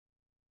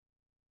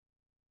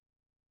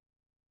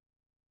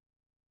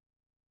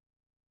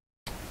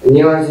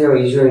안녕하세요,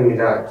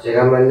 이주화입니다.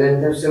 제가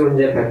만든 탭스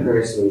문제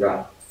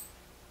발표하겠습니다.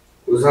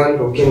 우선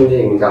독해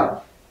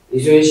문제입니다.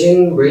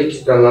 이순신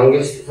Bridge, the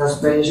longest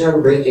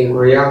suspension bridge in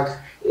Korea,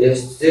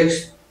 is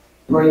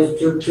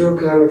 6.22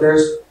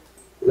 kilometers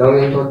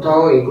long in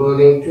total,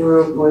 including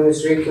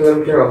 2.3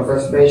 km of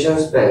suspension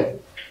span.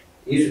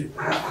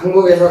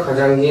 한국에서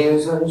가장 긴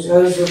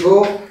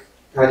현수부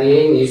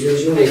다리인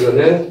이순신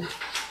대교는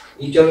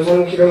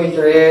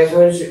 2.3km의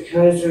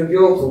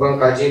현수교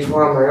구간까지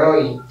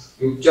포함하여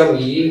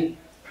 6.22km이다.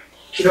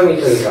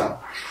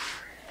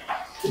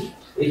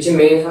 Its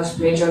main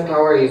suspension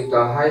tower is the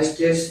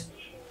highest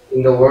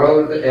in the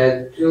world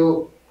at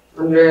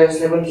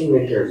 217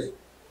 meters.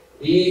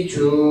 이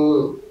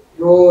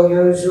주요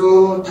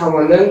현수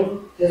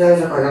타워는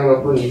세상에서 가장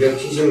높은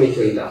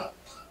 270m이다.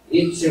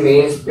 Its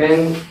main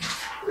span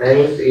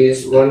length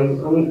is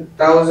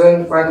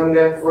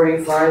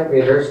 1,545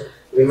 meters,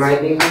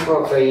 reminding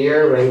people of the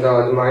year when the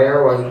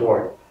admirer was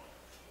born.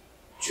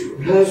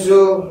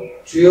 현수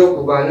주요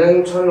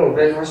구간은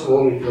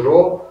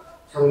 1,545m로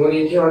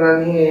장군이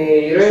태어난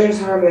해를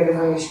사람에게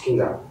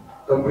상기시킨다.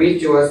 The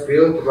bridge was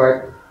built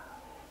by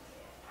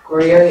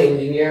Korean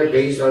engineers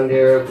based on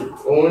their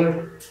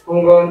own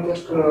homegrown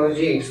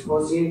technology,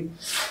 explosive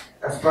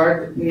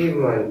asphalt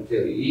pavement.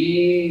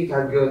 이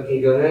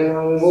대교는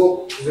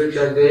한국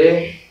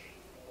기술자들의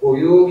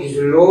고유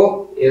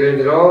기술로 예를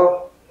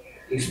들어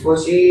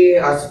explosive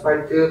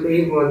asphalt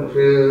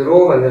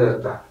pavement로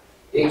만들어졌다.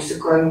 Its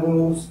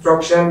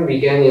construction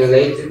began in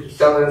late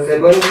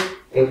 2007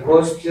 and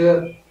cost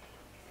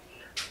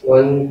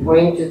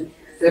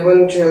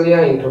 1.7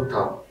 trillion in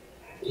total.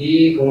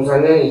 이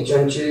공사는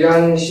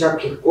 2007년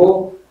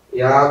시작했고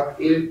약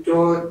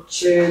 1조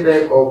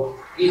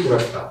 700억이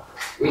들었다.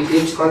 With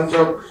its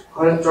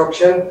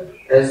construction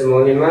as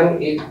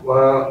monument, it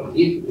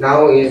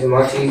now is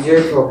much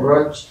easier to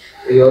approach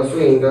the 여수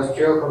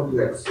industrial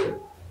complex.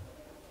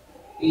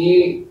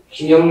 이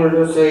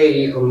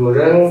기념물로서의 이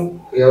건물은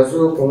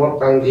여수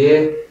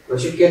공업단지에 더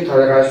쉽게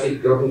다가갈 수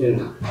있도록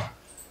해준다.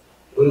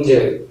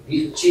 문제.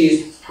 Which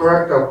is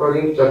correct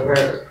according to the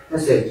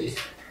passage?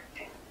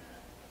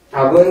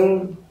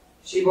 답은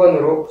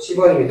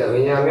 10번입니다.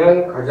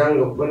 왜냐하면 가장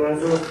높은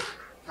현수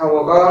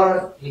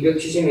타워가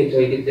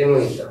 270m이기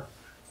때문이다.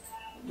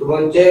 두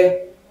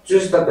번째,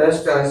 choose the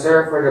best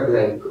answer for the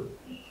blank.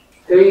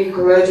 3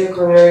 college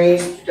culinary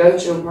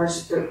students who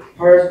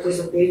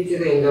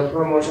participated in the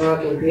promotional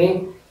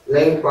campaign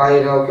linked by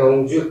the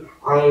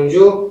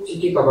광주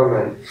city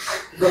government.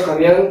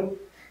 해석하면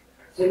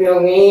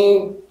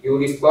 3명의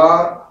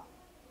요리과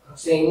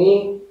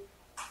학생이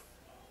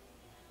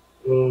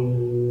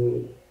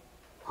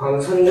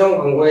선정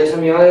광고에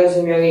참여한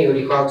 3명의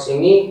요리과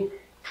학생이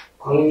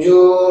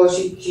광주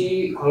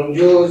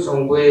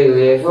정부에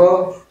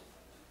의해서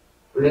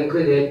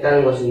블랭크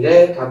되었다는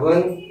것인데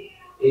답은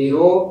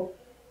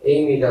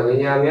A입니다.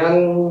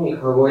 왜냐하면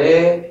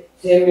과거에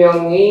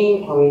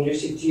 3명이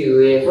광주시티에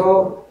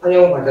의해서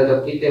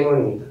환영받아졌기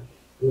때문입니다.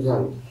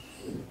 감사합니다.